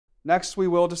Next, we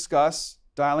will discuss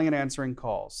dialing and answering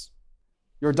calls.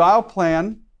 Your dial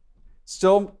plan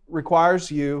still requires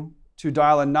you to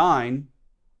dial a 9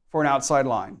 for an outside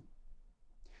line.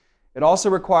 It also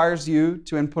requires you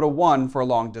to input a 1 for a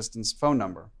long-distance phone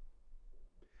number.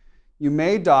 You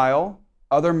may dial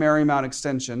other Marymount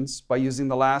extensions by using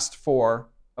the last 4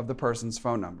 of the person's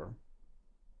phone number.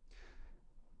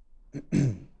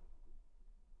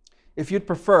 If you'd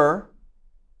prefer,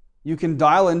 you can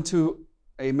dial into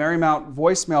a Marymount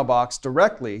voicemail box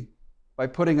directly by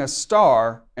putting a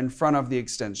star in front of the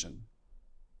extension.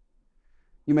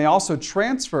 You may also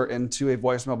transfer into a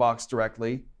voicemail box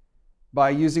directly by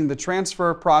using the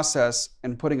transfer process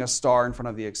and putting a star in front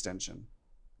of the extension.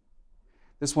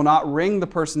 This will not ring the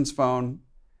person's phone.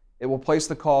 It will place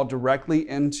the call directly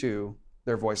into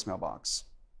their voicemail box.